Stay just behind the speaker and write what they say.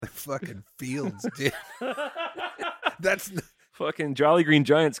fucking fields, dude. That's Fucking Jolly Green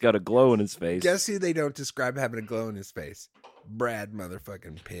Giant's got a glow in his face. guess who they don't describe having a glow in his face? Brad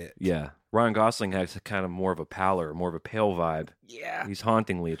motherfucking Pitt. Yeah. Ryan Gosling has kind of more of a pallor, more of a pale vibe. Yeah. He's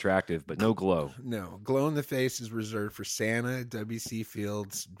hauntingly attractive, but no glow. No, glow in the face is reserved for Santa, W.C.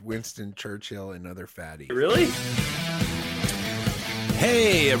 Fields, Winston Churchill, and other fatties. Really?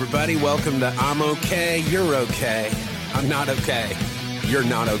 Hey, everybody, welcome to I'm Okay, You're Okay. I'm Not Okay, You're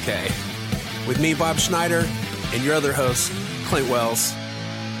Not Okay. With me, Bob Schneider, and your other host, Clint Wells.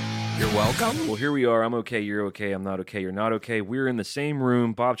 You're welcome. Well, here we are. I'm okay, you're okay, I'm not okay, you're not okay. We're in the same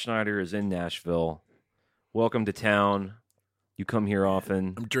room. Bob Schneider is in Nashville. Welcome to town. You come here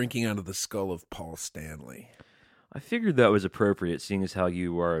often. I'm drinking out of the skull of Paul Stanley. I figured that was appropriate, seeing as how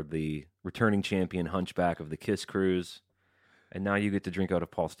you are the returning champion hunchback of the Kiss Cruise, and now you get to drink out of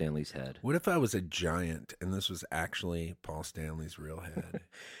Paul Stanley's head. What if I was a giant and this was actually Paul Stanley's real head?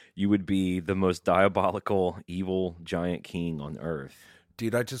 You would be the most diabolical, evil giant king on earth.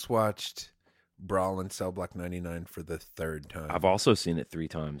 Dude, I just watched Brawl in Cell Block 99 for the third time. I've also seen it 3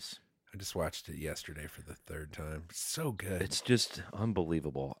 times. I just watched it yesterday for the third time. So good. It's just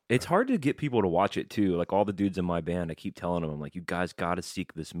unbelievable. It's hard to get people to watch it, too. Like, all the dudes in my band, I keep telling them, I'm like, you guys got to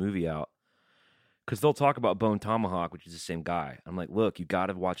seek this movie out. Because they'll talk about Bone Tomahawk, which is the same guy. I'm like, look, you got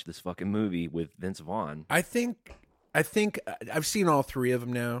to watch this fucking movie with Vince Vaughn. I think I've seen all 3 of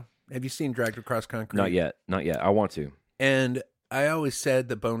them now. Have you seen Dragged Across Concrete? Not yet. I want to. And I always said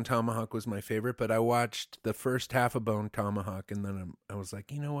that Bone Tomahawk was my favorite, but I watched the first half of Bone Tomahawk, and then I was like,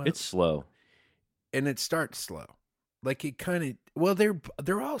 you know what? It's slow. And it starts slow. Like it kind of, well,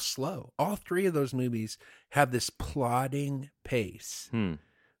 they're all slow. All 3 of those movies have this plodding pace.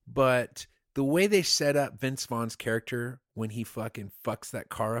 But the way they set up Vince Vaughn's character when he fucking fucks that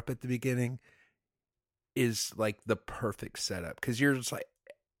car up at the beginning is like the perfect setup. Because you're just like,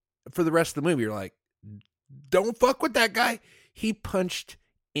 for the rest of the movie, you're like, don't fuck with that guy. He punched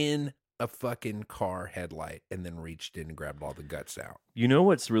in a fucking car headlight and then reached in and grabbed all the guts out. You know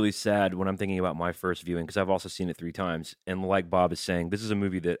what's really sad when I'm thinking about my first viewing, because I've also seen it 3 times, and like Bob is saying, this is a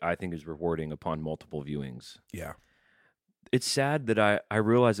movie that I think is rewarding upon multiple viewings. Yeah. It's sad that I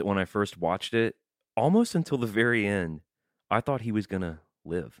realized that when I first watched it, almost until the very end, I thought he was going to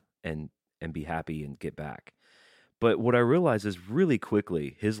live and be happy and get back. But what I realized is really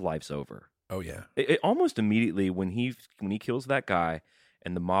quickly, his life's over. Oh, yeah. It almost immediately when he kills that guy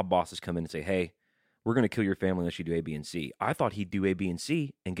and the mob bosses come in and say, hey, we're going to kill your family unless you do A, B, and C. I thought he'd do A, B, and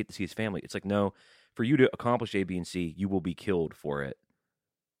C and get to see his family. It's like, no, for you to accomplish A, B, and C, you will be killed for it.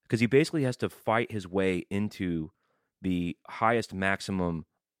 Because he basically has to fight his way into the highest maximum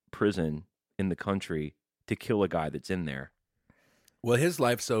prison in the country to kill a guy that's in there. Well, his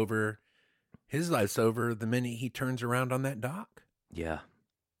life's over. His life's over the minute he turns around on that dock. Yeah.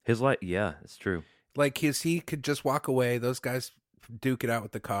 His life, yeah, it's true. Like he could just walk away. Those guys duke it out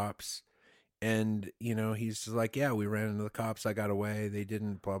with the cops. And, you know, he's just like, yeah, we ran into the cops. I got away. They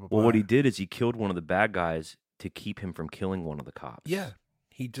didn't, blah, blah, blah. Well, what he did is he killed one of the bad guys to keep him from killing one of the cops. Yeah.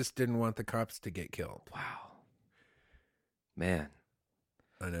 He just didn't want the cops to get killed. Wow. Man.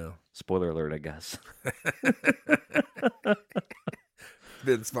 I know. Spoiler alert, I guess.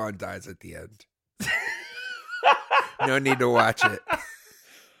 Vince Vaughn dies at the end. No need to watch it.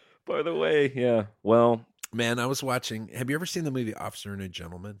 By the way, yeah. Well, man, I was watching. Have you ever seen the movie Officer and a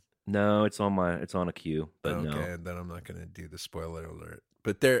Gentleman? No, it's on a queue, but okay, no. Then I'm not going to do the spoiler alert.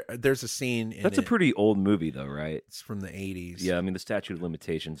 But there's a scene in That's a pretty old movie, though, right? It's from the 80s. Yeah, I mean, the statute of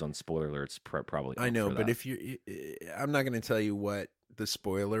limitations on spoiler alerts probably. I know, but I'm not going to tell you what the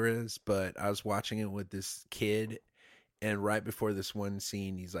spoiler is, but I was watching it with this kid, and right before this one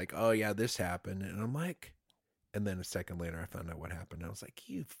scene, he's like, oh, yeah, this happened. And I'm like, and then a second later, I found out what happened. I was like,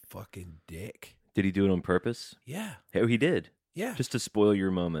 you fucking dick. Did he do it on purpose? Yeah. Oh, he did? Yeah. Just to spoil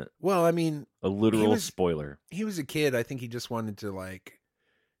your moment. Well, I mean, a literal spoiler. He was a kid. I think he just wanted to, like,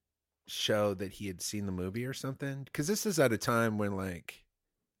 show that he had seen the movie or something. Because this is at a time when, like,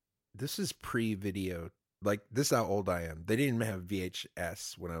 this is pre-video. Like, this is how old I am. They didn't have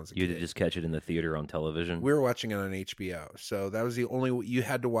VHS when I was a kid. You had to just catch it in the theater on television? We were watching it on HBO. So that was the only... You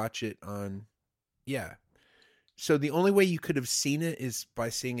had to watch it on... Yeah. So the only way you could have seen it is by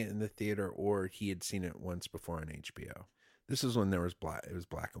seeing it in the theater, or he had seen it once before on HBO. This is when there was it was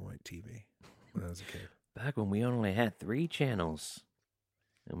black and white TV when I was a kid. Back when we only had 3 channels,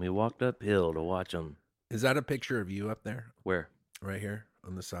 and we walked uphill to watch them. Is that a picture of you up there? Where? Right here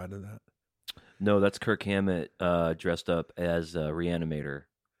on the side of that. No, that's Kirk Hammett dressed up as Reanimator,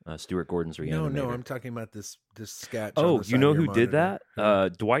 Stuart Gordon's Reanimator. No, I'm talking about this sketch. Oh, you know who did that? Who?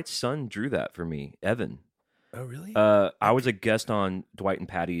 Dwight's son drew that for me, Evan. Oh, really? I was a guest on Dwight and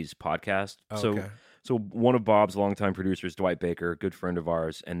Patty's podcast. Okay. So one of Bob's longtime producers, Dwight Baker, a good friend of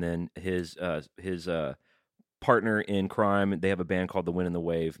ours, and then his partner in crime. They have a band called The Wind and the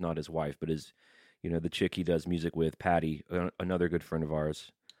Wave. Not his wife, but his, the chick he does music with, Patty, another good friend of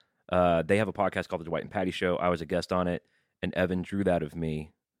ours. They have a podcast called The Dwight and Patty Show. I was a guest on it, and Evan drew that of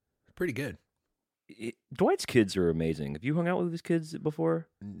me. Pretty good. Dwight's kids are amazing. Have you hung out with his kids before?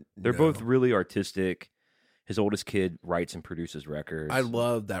 They're No. both really artistic. His oldest kid writes and produces records. I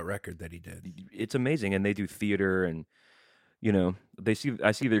love that record that he did. It's amazing, and they do theater, and I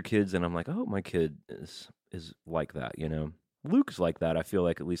see their kids, and I'm like, oh, my kid is like that. Luke's like that. I feel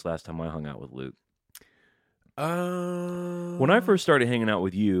like, at least last time I hung out with Luke. When I first started hanging out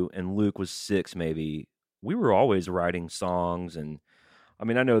with you, and Luke was 6, maybe, we were always writing songs, and I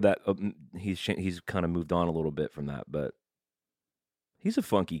mean, I know that he's kind of moved on a little bit from that, but he's a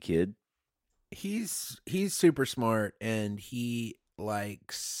funky kid. He's super smart, and he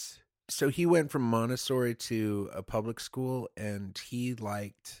likes. So he went from Montessori to a public school, and he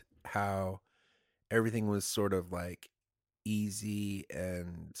liked how everything was sort of like easy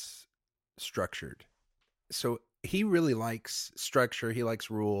and structured. So he really likes structure. He likes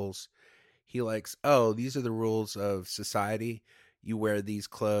rules. He likes, these are the rules of society. You wear these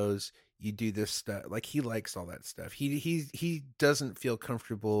clothes. You do this stuff. Like, he likes all that stuff. He doesn't feel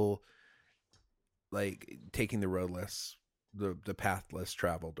comfortable like taking the road less, the path less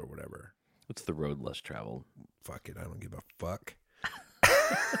traveled or whatever. What's the road less traveled? Fuck it. I don't give a fuck.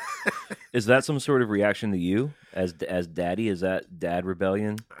 Is that some sort of reaction to you as daddy? Is that dad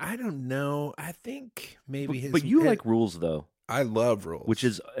rebellion? I don't know. I think maybe But you like rules, though. I love rules. Which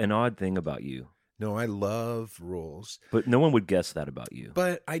is an odd thing about you. No, I love rules. But no one would guess that about you.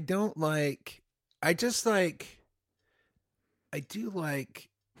 But I don't like... I just like... I do like...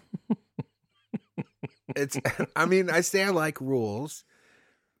 It's... I mean, I say I like rules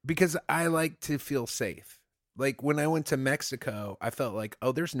because I like to feel safe. Like, when I went to Mexico, I felt like,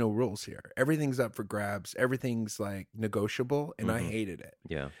 there's no rules here. Everything's up for grabs. Everything's, like, negotiable, and I hated it.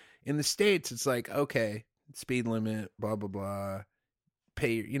 Yeah. In the States, it's like, okay, speed limit, blah, blah, blah.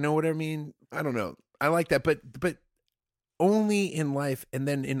 Pay, you know what I mean? I don't know. I like that, but only in life. And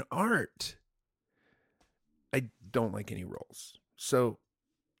then in art, I don't like any rules. So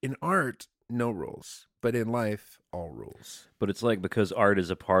in art, no rules. But in life, all rules. But it's like, because art is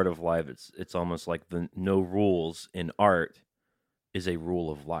a part of life, it's almost like the no rules in art is a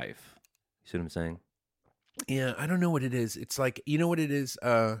rule of life. You see what I'm saying? Yeah, I don't know what it is. It's like, you know what it is?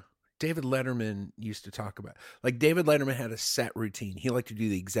 David Letterman used to talk about. Like, David Letterman had a set routine. He liked to do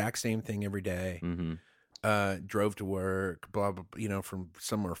the exact same thing every day. Mm-hmm. Drove to work, blah, blah, from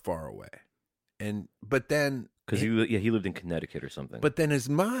somewhere far away. But then... Because he lived in Connecticut or something. But then his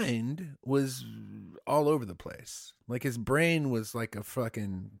mind was all over the place. Like, his brain was like a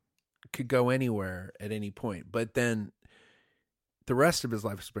fucking... could go anywhere at any point. But then the rest of his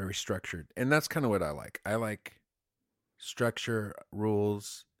life is very structured. And that's kind of what I like. I like structure,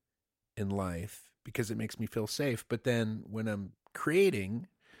 rules in life because it makes me feel safe. But then when I'm creating,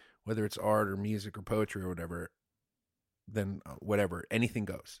 whether it's art or music or poetry or whatever, then whatever, anything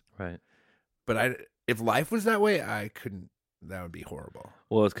goes. Right. But if life was that way, I couldn't. That would be horrible.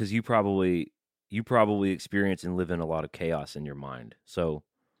 Well, it's because you probably experience and live in a lot of chaos in your mind. So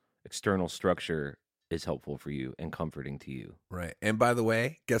external structure is helpful for you and comforting to you. Right. And by the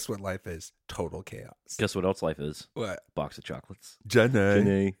way, guess what life is? Total chaos. Guess what else life is? What? Box of chocolates.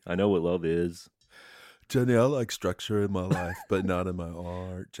 Jenny, I know what love is. Jenny, I like structure in my life, but not in my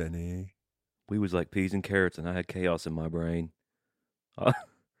art, Jenny. We was like peas and carrots, and I had chaos in my brain.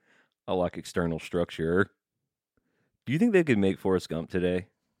 I like external structure. Do you think they could make Forrest Gump today?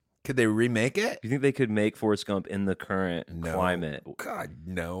 Could they remake it? Do you think they could make Forrest Gump in the current climate? God,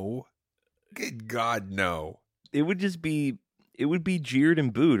 no. Good God, no. It would be jeered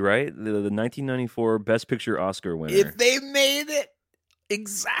and booed, right? The 1994 Best Picture Oscar winner. If they made it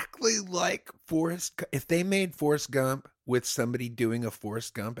exactly like if they made Forrest Gump with somebody doing a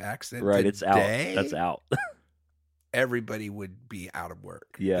Forrest Gump accent, right? Today, It's out. That's out. Everybody would be out of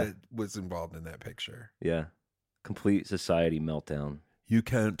work. Yeah, that was involved in that picture. Yeah, complete society meltdown. You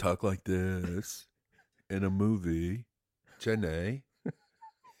can't talk like this in a movie, Jenny.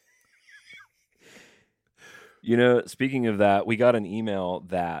 Speaking of that, we got an email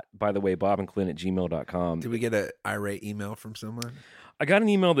that, by the way, bobandclint@gmail.com. Did we get an irate email from someone? I got an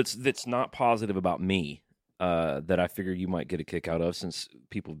email that's not positive about me, that I figured you might get a kick out of, since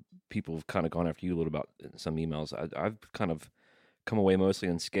people have kind of gone after you a little about some emails. I've kind of come away mostly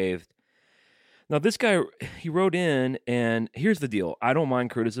unscathed. Now, this guy, he wrote in, and here's the deal. I don't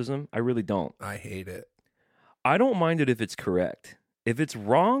mind criticism. I really don't. I hate it. I don't mind it if it's correct. If it's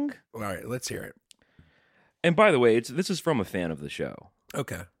wrong, All right, let's hear it. and by the way, this is from a fan of the show.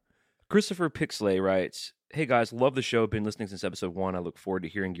 Okay. Christopher Pixley writes, "Hey guys, love the show. Been listening since episode 1. I look forward to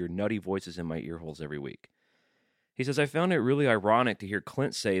hearing your nutty voices in my ear holes every week." He says, "I found it really ironic to hear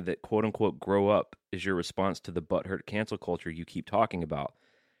Clint say that quote-unquote grow up is your response to the butthurt cancel culture you keep talking about.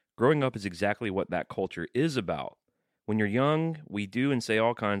 Growing up is exactly what that culture is about. When you're young, we do and say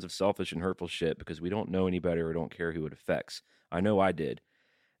all kinds of selfish and hurtful shit because we don't know any better or don't care who it affects. I know I did.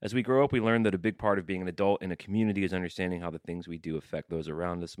 As we grow up, we learn that a big part of being an adult in a community is understanding how the things we do affect those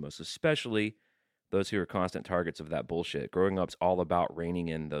around us, most especially those who are constant targets of that bullshit. Growing up's all about reining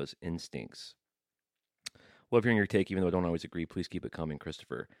in those instincts." Love hearing your take, even though I don't always agree. Please keep it coming,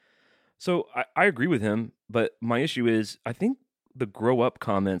 Christopher. So I agree with him, but my issue is I think the grow up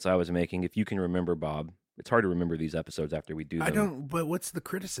comments I was making, if you can remember, Bob, it's hard to remember these episodes after we do them. I don't, but what's the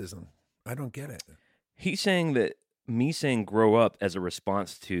criticism? I don't get it. He's saying that me saying grow up as a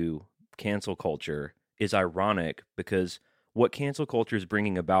response to cancel culture is ironic because what cancel culture is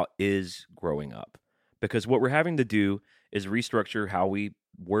bringing about is growing up. Because what we're having to do is restructure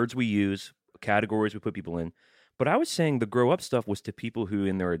words we use, categories we put people in. But I was saying the grow up stuff was to people who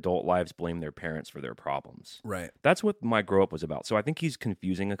in their adult lives blame their parents for their problems. Right. That's what my grow up was about. So I think he's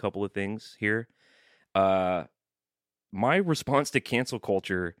confusing a couple of things here. My response to cancel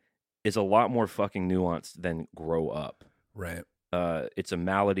culture is a lot more fucking nuanced than grow up. Right. It's a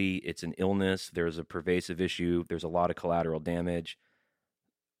malady. It's an illness. There's a pervasive issue. There's a lot of collateral damage.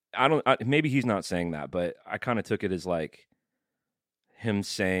 Maybe he's not saying that, but I kind of took it as like him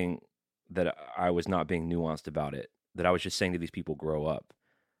saying that I was not being nuanced about it, that I was just saying to these people, grow up,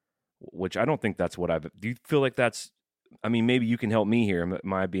 which I don't think that's what do you feel like that's, I mean, maybe you can help me here.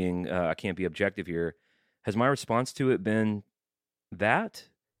 My being, I can't be objective here. Has my response to it been that?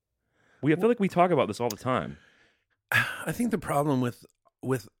 I feel like we talk about this all the time. I think the problem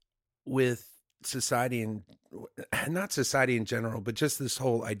with society and not society in general, but just this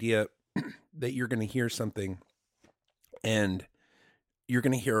whole idea that you're going to hear something and you're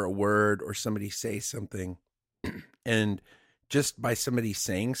going to hear a word or somebody say something, and just by somebody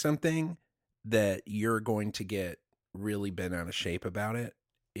saying something that you're going to get really bent out of shape about it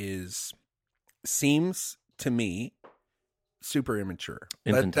seems to me super immature.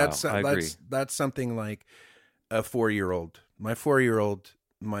 Infantile. I agree. That's something like a 4-year-old. My 4-year-old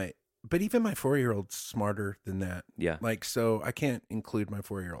might, but even my 4-year-old's smarter than that. Yeah. Like, so I can't include my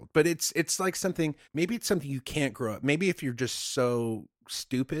 4-year-old, but it's like something, maybe it's something you can't grow up. Maybe if you're just so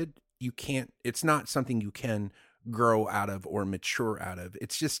stupid, it's not something you can grow out of or mature out of.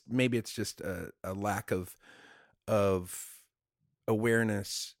 It's just, maybe it's just a lack of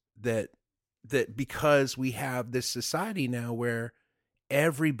awareness that because we have this society now where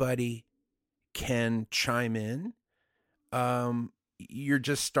everybody can chime in, you're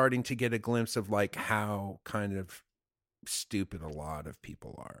just starting to get a glimpse of like how kind of stupid a lot of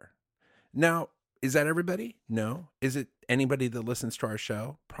people are. Now, is that everybody? No. Is it anybody that listens to our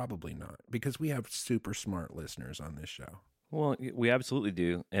show? Probably not, because we have super smart listeners on this show. Well, we absolutely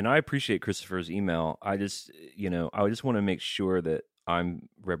do. And I appreciate Christopher's email. I just want to make sure that I'm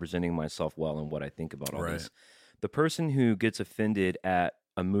representing myself well in what I think about all this. The person who gets offended at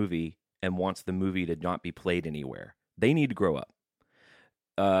a movie and wants the movie to not be played anywhere, they need to grow up.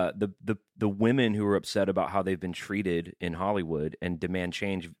 The women who are upset about how they've been treated in Hollywood and demand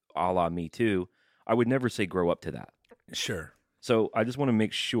change, a la Me Too, I would never say grow up to that. Sure. So I just want to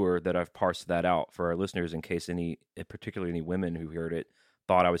make sure that I've parsed that out for our listeners in case particularly any women who heard it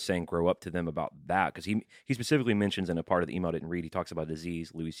thought I was saying grow up to them about that. Because he specifically mentions in a part of the email I didn't read, he talks about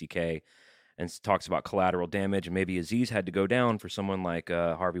Aziz, Louis C.K., and talks about collateral damage. And maybe Aziz had to go down for someone like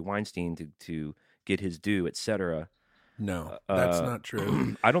Harvey Weinstein to get his due, etc. No, that's not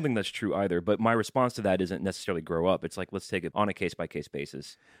true. I don't think that's true either. But my response to that isn't necessarily grow up. It's like, let's take it on a case-by-case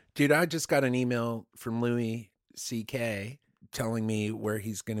basis. Dude, I just got an email from Louis C.K. telling me where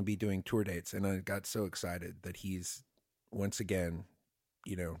he's going to be doing tour dates. And I got so excited that he's, once again,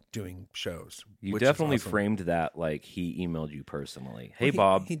 doing shows. You definitely framed that like he emailed you personally. Hey,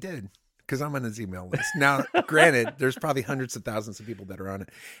 Bob. He did, because I'm on his email list. Now, granted, there's probably hundreds of thousands of people that are on it.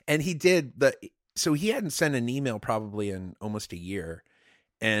 And he did so he hadn't sent an email probably in almost a year.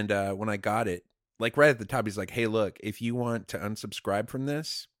 And when I got it, like right at the top, he's like, hey, look, if you want to unsubscribe from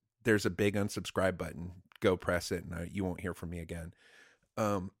this, there's a big unsubscribe button. Go press it and you won't hear from me again.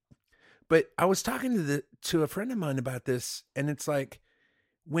 But I was talking to a friend of mine about this, and it's like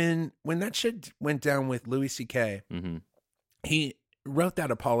when that shit went down with Louis C.K., mm-hmm. he wrote that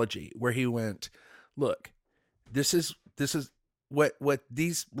apology where he went, look, this is what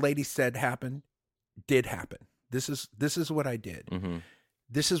these ladies said did happen. This is what I did. Mm-hmm.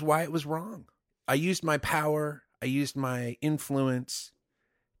 This is why it was wrong. I used my power. I used my influence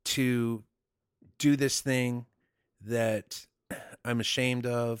to do this thing that I'm ashamed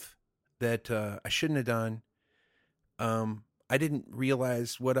of, that I shouldn't have done. I didn't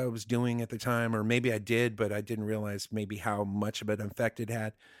realize what I was doing at the time, or maybe I did, but I didn't realize maybe how much of an effect it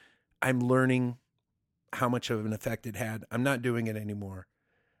had. I'm learning how much of an effect it had. I'm not doing it anymore.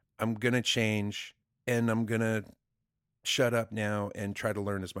 I'm going to change, and I'm going to shut up now and try to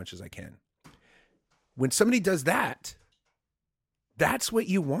learn as much as I can. When somebody does that, that's what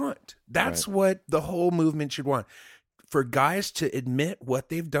you want. That's right. What the whole movement should want. For guys to admit what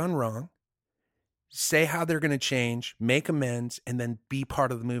they've done wrong, say how they're going to change, make amends, and then be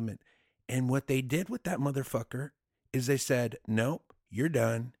part of the movement. And what they did with that motherfucker is they said, nope, you're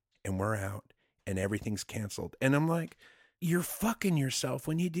done, and we're out, and everything's canceled. And I'm like, you're fucking yourself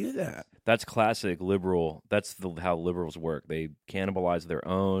when you do that. That's classic liberal. That's how liberals work. They cannibalize their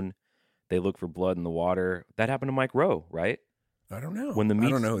own. They look for blood in the water. That happened to Mike Rowe, right? I don't know. I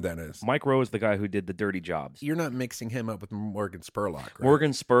don't know who that is. Mike Rowe is the guy who did the dirty jobs. You're not mixing him up with Morgan Spurlock, right?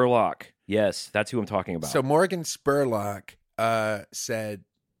 Morgan Spurlock. Yes, that's who I'm talking about. So Morgan Spurlock said,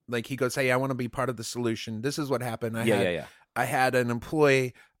 like, he goes, hey, I want to be part of the solution. This is what happened. I had an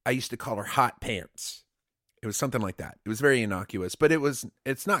employee, I used to call her Hot Pants. It was something like that. It was very innocuous, but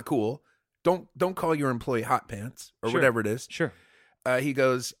it's not cool. Don't call your employee Hot Pants or whatever it is. Sure. He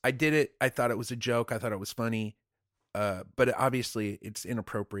goes, I did it. I thought it was a joke. I thought it was funny. But obviously it's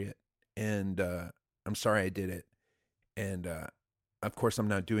inappropriate, and I'm sorry I did it. And of course I'm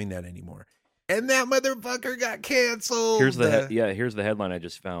not doing that anymore. And that motherfucker got canceled. Here's the headline I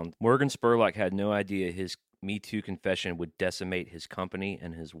just found. Morgan Spurlock had no idea his Me Too confession would decimate his company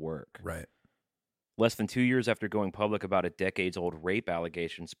and his work. Right. Less than 2 years after going public about a decades-old rape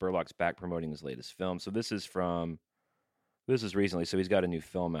allegation, Spurlock's back promoting his latest film. So this is recently, so he's got a new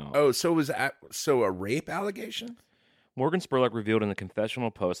film out. Oh, so a rape allegation? Morgan Spurlock revealed in the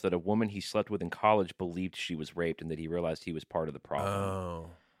confessional post that a woman he slept with in college believed she was raped, and that he realized he was part of the problem. Oh,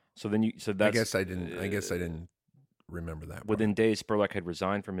 that's. I guess I didn't remember that. Within days, Spurlock had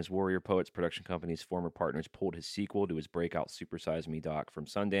resigned from his Warrior Poets production company's former partners, pulled his sequel to his breakout Super Size Me doc from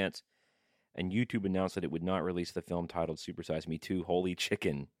Sundance, and YouTube announced that it would not release the film titled Super Size Me 2: Holy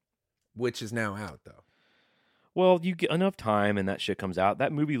Chicken, which is now out though. Well, you get enough time and that shit comes out.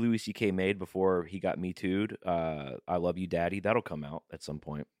 That movie Louis C.K. made before he got Me Too'd, I Love You, Daddy, that'll come out at some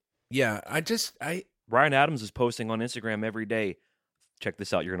point. Yeah, Ryan Adams is posting on Instagram every day. Check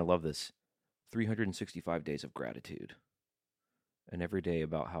this out. You're going to love this. 365 days of gratitude. And every day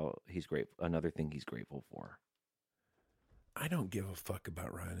about how he's grateful. Another thing he's grateful for. I don't give a fuck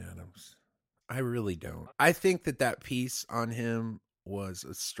about Ryan Adams. I really don't. I think that piece on him was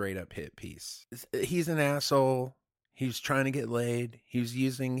a straight up hit piece. He's an asshole. He's trying to get laid. He's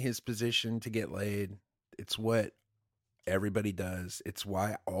using his position to get laid. It's what everybody does. It's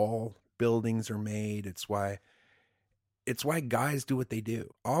why all buildings are made. It's why guys do what they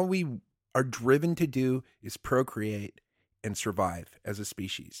do. All we are driven to do is procreate and survive as a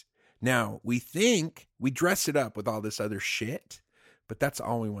species. Now, we think we dress it up with all this other shit, but that's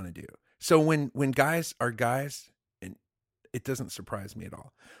all we want to do. So when guys are guys, it doesn't surprise me at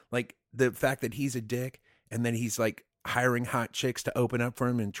all. Like the fact that he's a dick and then he's like hiring hot chicks to open up for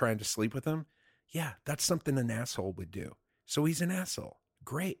him and trying to sleep with him. Yeah, that's something an asshole would do. So he's an asshole.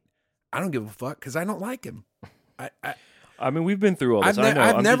 Great. I don't give a fuck because I don't like him. I mean, we've been through all this.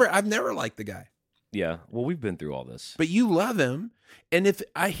 I've never liked the guy. Yeah, well, we've been through all this. But you love him. And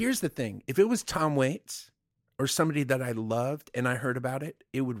here's the thing. If it was Tom Waits or somebody that I loved and I heard about it,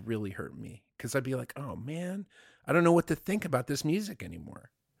 it would really hurt me. Because I'd be like, oh man, I don't know what to think about this music anymore.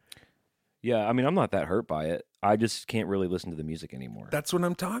 Yeah, I mean, I'm not that hurt by it. I just can't really listen to the music anymore. That's what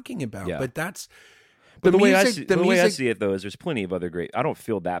I'm talking about. Yeah. But that's... But the way I see it, though, is there's plenty of other great... I don't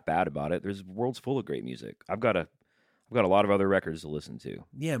feel that bad about it. There's world's full of great music. I've got a lot of other records to listen to.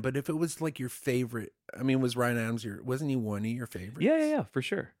 Yeah, but if it was like your favorite... I mean, was Ryan Adams wasn't he one of your favorites? Yeah, for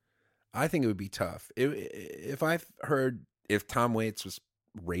sure. I think it would be tough. If Tom Waits was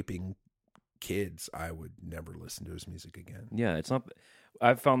raping kids, I would never listen to his music again. Yeah, it's not...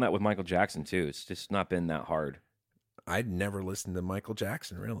 I've found that with Michael Jackson, too. It's just not been that hard. I'd never listened to Michael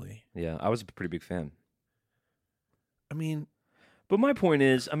Jackson, really. Yeah, I was a pretty big fan. I mean... But my point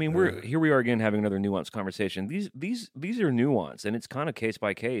is, I mean, here we are again having another nuanced conversation. These are nuanced, and it's kind of case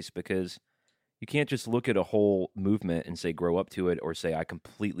by case because you can't just look at a whole movement and say grow up to it or say I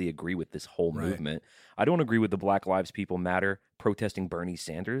completely agree with this whole movement. I don't agree with the Black Lives People Matter protesting Bernie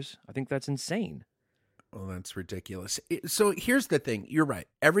Sanders. I think that's insane. Well, that's ridiculous. So here's the thing. You're right.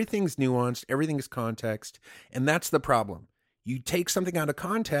 Everything's nuanced. Everything's context. And that's the problem. You take something out of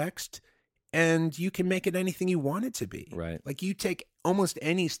context and you can make it anything you want it to be. Right. Like you take almost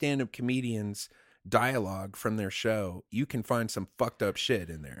any stand-up comedian's dialogue from their show, you can find some fucked up shit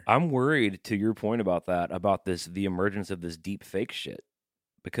in there. I'm worried, to your point about that, about the emergence of this deep fake shit.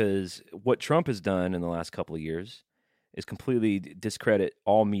 Because what Trump has done in the last couple of years is completely discredit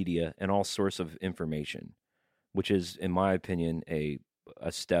all media and all source of information, which is, in my opinion, a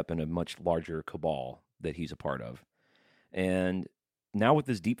step in a much larger cabal that he's a part of. And now with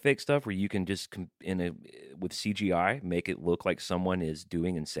this deepfake stuff, where you can just with CGI make it look like someone is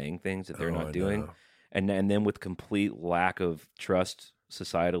doing and saying things that they're not doing, and then with complete lack of trust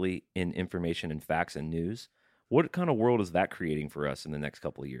societally in information and facts and news, what kind of world is that creating for us in the next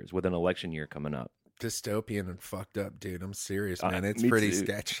couple of years with an election year coming up? Dystopian and fucked up, dude. I'm serious, man. It's pretty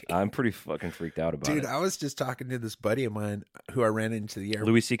sketchy. I'm pretty fucking freaked out about it. Dude, I was just talking to this buddy of mine who I ran into the airport.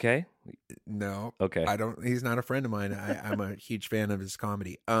 Louis C.K.? No. Okay. He's not a friend of mine. I'm a huge fan of his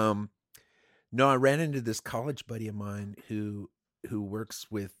comedy. No, I ran into this college buddy of mine who works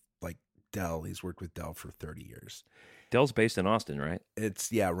with like Dell. He's worked with Dell for 30 years. Dell's based in Austin, right?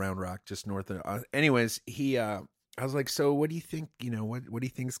 It's Round Rock, just north of. Anyways, I was like, so what do you think? What do you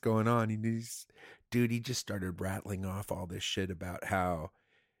think's going on? He just started rattling off all this shit about how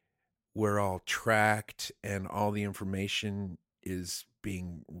we're all tracked and all the information is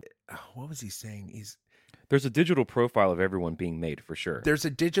being. What was he saying? There's a digital profile of everyone being made for sure. There's a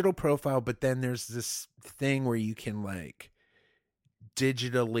digital profile, but then there's this thing where you can like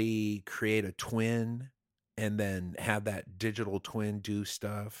digitally create a twin and then have that digital twin do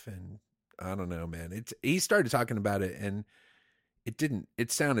stuff. And I don't know, man. He started talking about it and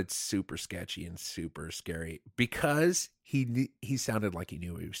it sounded super sketchy and super scary because he sounded like he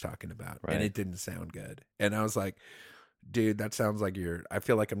knew what he was talking about, right. And it didn't sound good. And I was like, dude, that sounds like I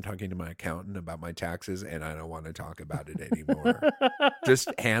feel like I'm talking to my accountant about my taxes and I don't want to talk about it anymore. Just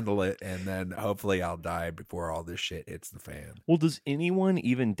handle it. And then hopefully I'll die before all this shit hits the fan. Well, does anyone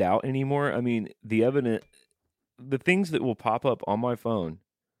even doubt anymore? I mean, the things that will pop up on my phone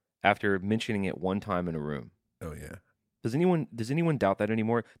after mentioning it one time in a room. Oh yeah. Does anyone doubt that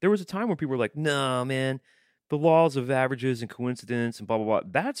anymore? There was a time where people were like, no, man, the laws of averages and coincidence and blah, blah, blah,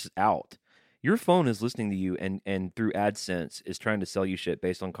 that's out. Your phone is listening to you and through AdSense is trying to sell you shit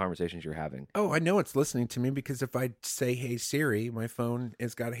based on conversations you're having. Oh, I know it's listening to me because if I say, hey, Siri, my phone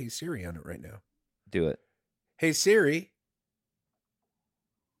has got Hey Siri on it right now. Do it. Hey, Siri,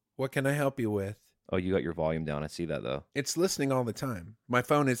 what can I help you with? Oh, you got your volume down. I see that, though. It's listening all the time. My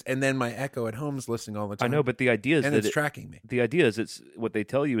phone is, and then my Echo at home is listening all the time. I know, but the idea is and it's tracking me. The idea is it's what they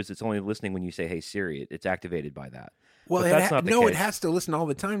tell you is it's only listening when you say, hey, Siri. It's activated by that. Well, it has to listen all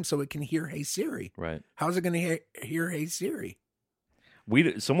the time so it can hear Hey Siri. Right. How's it going to hear Hey Siri?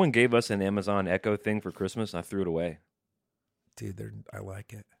 Someone gave us an Amazon Echo thing for Christmas, and I threw it away. Dude, I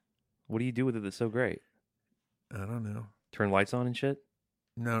like it. What do you do with it that's so great? I don't know. Turn lights on and shit?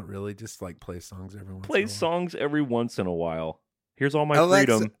 Not really. Just like play songs every once in a while. Play songs every once in a while. Here's all my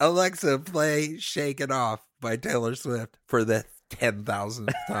freedom. Alexa, play Shake It Off by Taylor Swift for the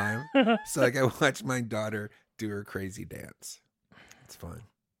 10,000th time. So I can watch my daughter do her crazy dance. It's fun.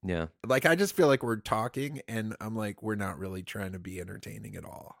 Yeah. Like, I just feel like we're talking and I'm like, we're not really trying to be entertaining at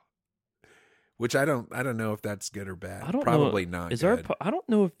all. Which I don't know if that's good or bad. Probably not good. I don't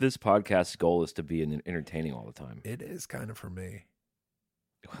know if this podcast's goal is to be entertaining all the time. It is kind of for me.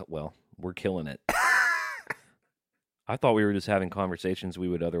 Well, we're killing it. I thought we were just having conversations we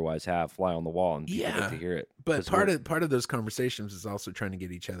would otherwise have fly on the wall and people get to hear it. But part of those conversations is also trying to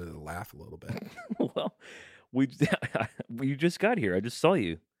get each other to laugh a little bit. Well, we just got here. I just saw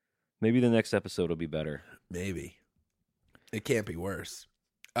you. Maybe the next episode will be better. Maybe. It can't be worse.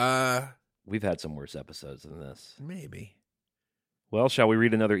 We've had some worse episodes than this. Maybe. Well, shall we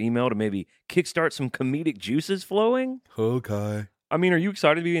read another email to maybe kickstart some comedic juices flowing? Okay. I mean, are you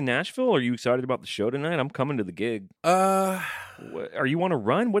excited to be in Nashville? Are you excited about the show tonight? I'm coming to the gig. Are you on a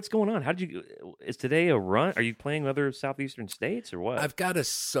run? What's going on? Is today a run? Are you playing other southeastern states or what? I've got a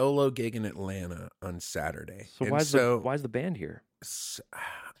solo gig in Atlanta on Saturday. So why is the band here?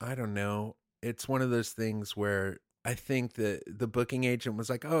 I don't know. It's one of those things where I think that the booking agent was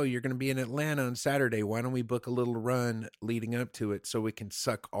like, oh, you're going to be in Atlanta on Saturday. Why don't we book a little run leading up to it so we can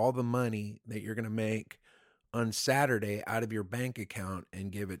suck all the money that you're going to make on Saturday out of your bank account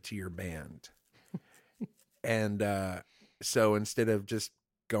and give it to your band. And so instead of just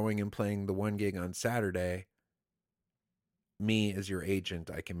going and playing the one gig on Saturday, me as your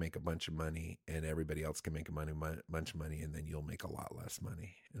agent, I can make a bunch of money and everybody else can make a bunch of money and then you'll make a lot less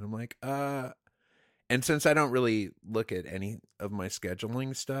money. And I'm like, And since I don't really look at any of my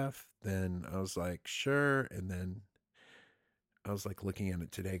scheduling stuff, then I was like, sure. And then I was like looking at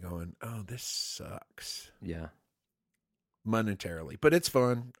it today going, oh, this sucks. Yeah. Monetarily. But it's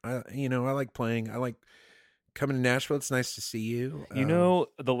fun. I like playing. I like coming to Nashville. It's nice to see you. You know,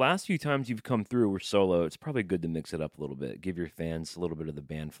 the last few times you've come through were solo. It's probably good to mix it up a little bit. Give your fans a little bit of the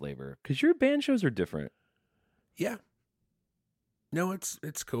band flavor. Because your band shows are different. Yeah. No,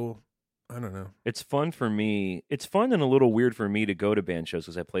 it's cool. I don't know. It's fun for me. It's fun and a little weird for me to go to band shows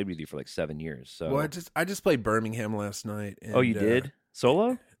because I played with you for like 7 years. So, well, I just played Birmingham last night. And, oh, you did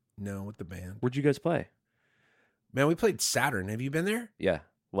solo? No, with the band. Where'd you guys play? Man, we played Saturn. Have you been there? Yeah,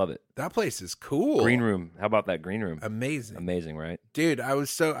 love it. That place is cool. Green room. How about that green room? Amazing. Amazing, right? Dude,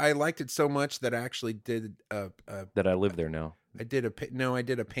 I liked it so much that I actually did that I live there now. I did a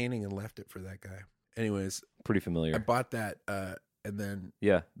painting and left it for that guy. Anyways, pretty familiar. I bought that and then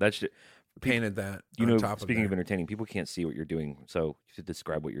that's painted that. You on know, top speaking of entertaining, people can't see what you're doing, so you should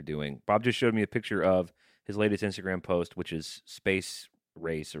describe what you're doing. Bob just showed me a picture of his latest Instagram post, which is Space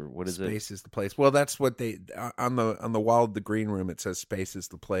Race, or what is it? Space is the place. Well, that's what they on the wall of the green room. It says Space is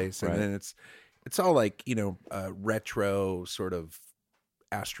the place, and then it's all like retro sort of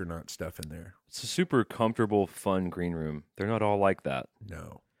astronaut stuff in there. It's a super comfortable, fun green room. They're not all like that.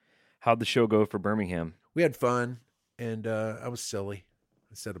 No. How'd the show go for Birmingham? We had fun, and I was silly.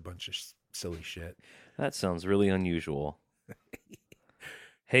 I said a bunch of silly shit. That sounds really unusual.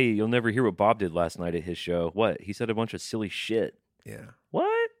 Hey, you'll never hear what Bob did last night at his show. What? He said a bunch of silly shit. Yeah.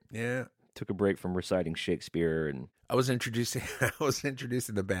 What? Yeah. Took a break from reciting Shakespeare, and I was introducing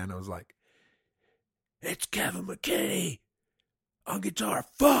the band. I was like, "It's Kevin McKinney on guitar.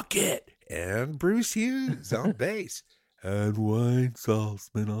 Fuck it." And Bruce Hughes on bass. And Wayne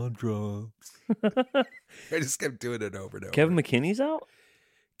Saltzman on drums. I just kept doing it over and over. Kevin McKinney's out?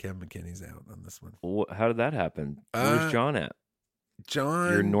 Kevin McKinney's out on this one. How did that happen? Where's John at?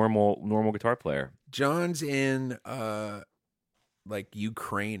 John, your normal guitar player. John's in like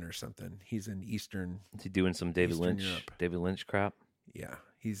Ukraine or something. He's in Eastern. Is he doing some David Eastern Europe. Lynch crap? Yeah,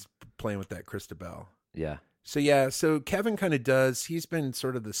 he's playing with that Christabel. Yeah. So Kevin kind of does. He's been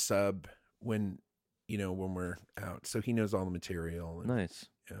sort of the sub when we're out. So he knows all the material. Nice.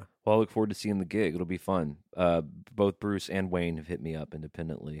 Yeah. Well, I look forward to seeing the gig. It'll be fun. Both Bruce and Wayne have hit me up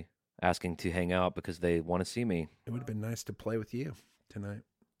independently, asking to hang out because they want to see me. It would have been nice to play with you tonight,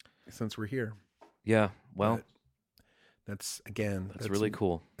 since we're here. Yeah. Well, that's really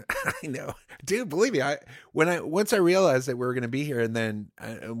cool. I know, dude. Believe me, once I realized that we were going to be here, and then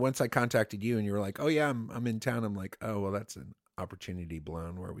once I contacted you, and you were like, "Oh yeah, I'm in town." I'm like, "Oh well, that's an opportunity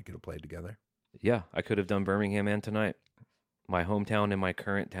blown where we could have played together." Yeah, I could have done Birmingham and tonight. My hometown and my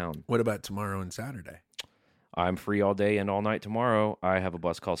current town. What about tomorrow and Saturday? I'm free all day and all night tomorrow. I have a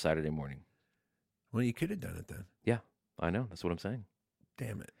bus call Saturday morning. Well, you could have done it then. Yeah, I know. That's what I'm saying.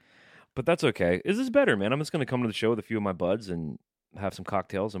 Damn it. But that's okay. This is better, man. I'm just going to come to the show with a few of my buds and have some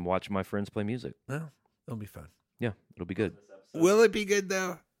cocktails and watch my friends play music. Well, it'll be fun. Yeah, it'll be good. Will it be good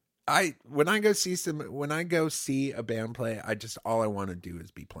though? When I go see a band play, all I want to do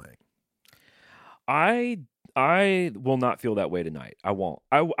is be playing. I will not feel that way tonight. I won't.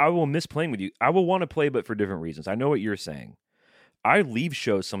 I will miss playing with you. I will want to play, but for different reasons. I know what you're saying. I leave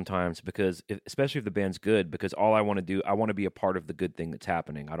shows sometimes because, especially if the band's good, because all I want to do, I want to be a part of the good thing that's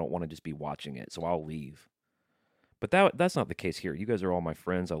happening. I don't want to just be watching it, so I'll leave. But that's not the case here. You guys are all my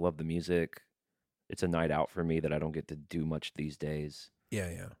friends. I love the music. It's a night out for me that I don't get to do much these days. Yeah.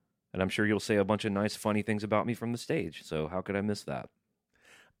 And I'm sure you'll say a bunch of nice, funny things about me from the stage. So how could I miss that?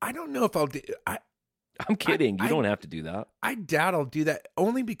 I don't know if I'll do. I'm kidding. You don't have to do that. I doubt I'll do that,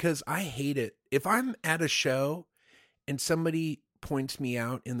 only because I hate it. If I'm at a show and somebody points me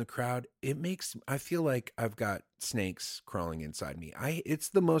out in the crowd, I feel like I've got snakes crawling inside me. It's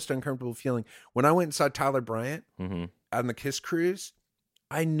the most uncomfortable feeling. When I went and saw Tyler Bryant on the Kiss cruise,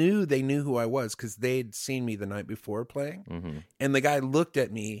 I knew they knew who I was because they'd seen me the night before playing. And the guy looked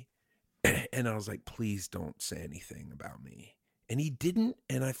at me and I was like, please don't say anything about me. And he didn't,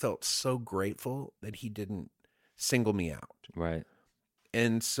 and I felt so grateful that he didn't single me out. Right.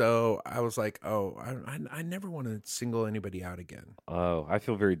 And so I was like, oh, I never want to single anybody out again. Oh, I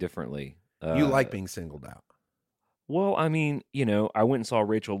feel very differently. You like being singled out. Well, I mean, I went and saw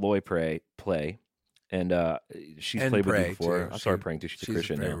Rachel Loy play, and she's played with me before. I saw her praying too. She's a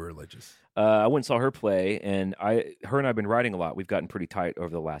Christian very now. Religious. I went and saw her play, and her and I have been writing a lot. We've gotten pretty tight over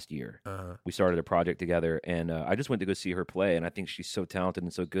the last year. We started a project together, and I just went to go see her play, and I think she's so talented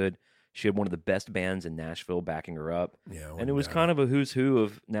and so good. She had one of the best bands in Nashville backing her up. Yeah, and it was kind of a who's who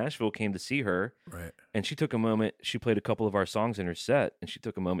of Nashville came to see her. Right. And she took a moment. She played a couple of our songs in her set, and she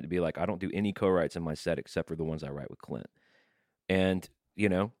took a moment to be like, I don't do any co-writes in my set except for the ones I write with Clint. And, you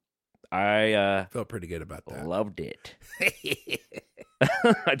know, I felt pretty good about that. Loved it.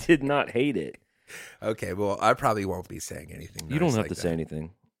 I did not hate it. Okay, well, I probably won't be saying anything. You don't have like to that. say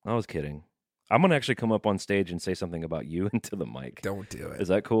anything. I was kidding. I'm going to actually come up on stage and say something about you into the mic. Don't do it. Is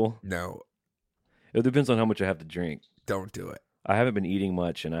that cool? No. It depends on how much I have to drink. Don't do it. I haven't been eating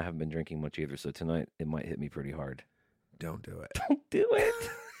much, and I haven't been drinking much either, so tonight it might hit me pretty hard. Don't do it. Don't do it.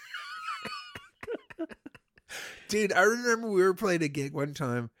 Dude, I remember we were playing a gig one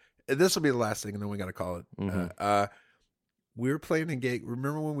time. This will be the last thing, and then we got to call it. Mm-hmm. We were playing a gig.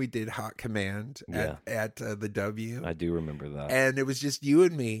 Remember when we did Hot Command at the W? I do remember that. And it was just you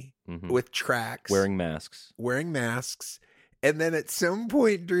and me with tracks. Wearing masks. And then at some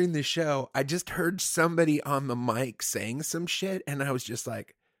point during the show, I just heard somebody on the mic saying some shit. And I was just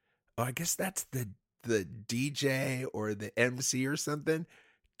like, oh, I guess that's the DJ or the MC or something.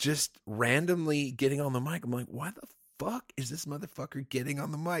 Just randomly getting on the mic. I'm like, why the fuck is this motherfucker getting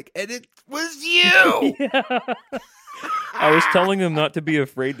on the mic? And it was you. I was telling him not to be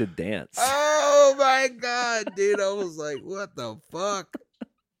afraid to dance. Oh my God, dude. I was like, what the fuck?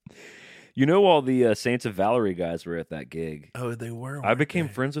 You know, all the Saints of Valerie guys were at that gig. Oh, they were. I became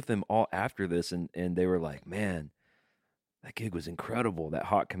friends with them all after this, and they were like, man, that gig was incredible, that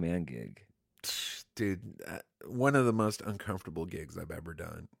Hot Command gig. Dude, one of the most uncomfortable gigs I've ever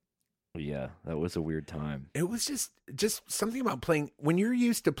done. Yeah, that was a weird time. It was just something about playing. When you're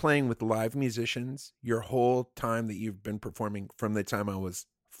used to playing with live musicians your whole time that you've been performing from the time I was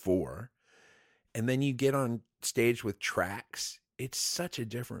 4, and then you get on stage with tracks, it's such a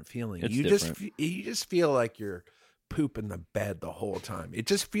different feeling. It's you different. You just feel like you're pooping the bed the whole time. It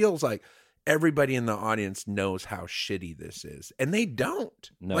just feels like everybody in the audience knows how shitty this is, and they don't.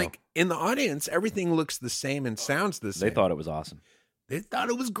 No. Like in the audience, everything looks the same and sounds the same. They thought it was awesome. They thought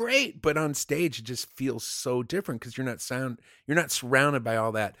it was great, but on stage it just feels so different because you're not surrounded by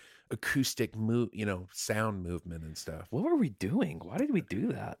all that acoustic sound movement and stuff. What were we doing? Why did we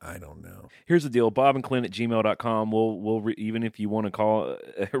do that? I don't know. Here's the deal, bobandclint@gmail.com. We'll even if you want to call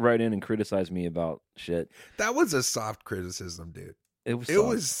right in and criticize me about shit. That was a soft criticism, dude. It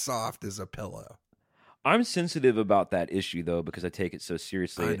was soft as a pillow. I'm sensitive about that issue, though, because I take it so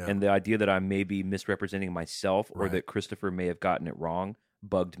seriously. And the idea that I may be misrepresenting myself or that Christopher may have gotten it wrong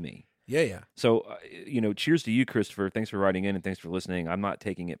bugged me. Yeah. So, cheers to you, Christopher. Thanks for writing in and thanks for listening. I'm not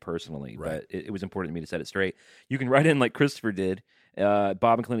taking it personally, but it was important to me to set it straight. You can write in like Christopher did,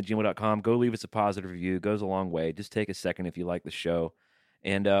 bobandclint@gmail.com. Go leave us a positive review. It goes a long way. Just take a second if you like the show.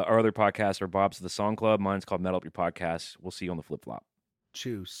 And our other podcasts are Bob's The Song Club. Mine's called Metal Up Your Podcast. We'll see you on the flip-flop.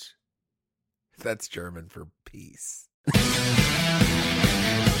 Tschüss. That's German for peace.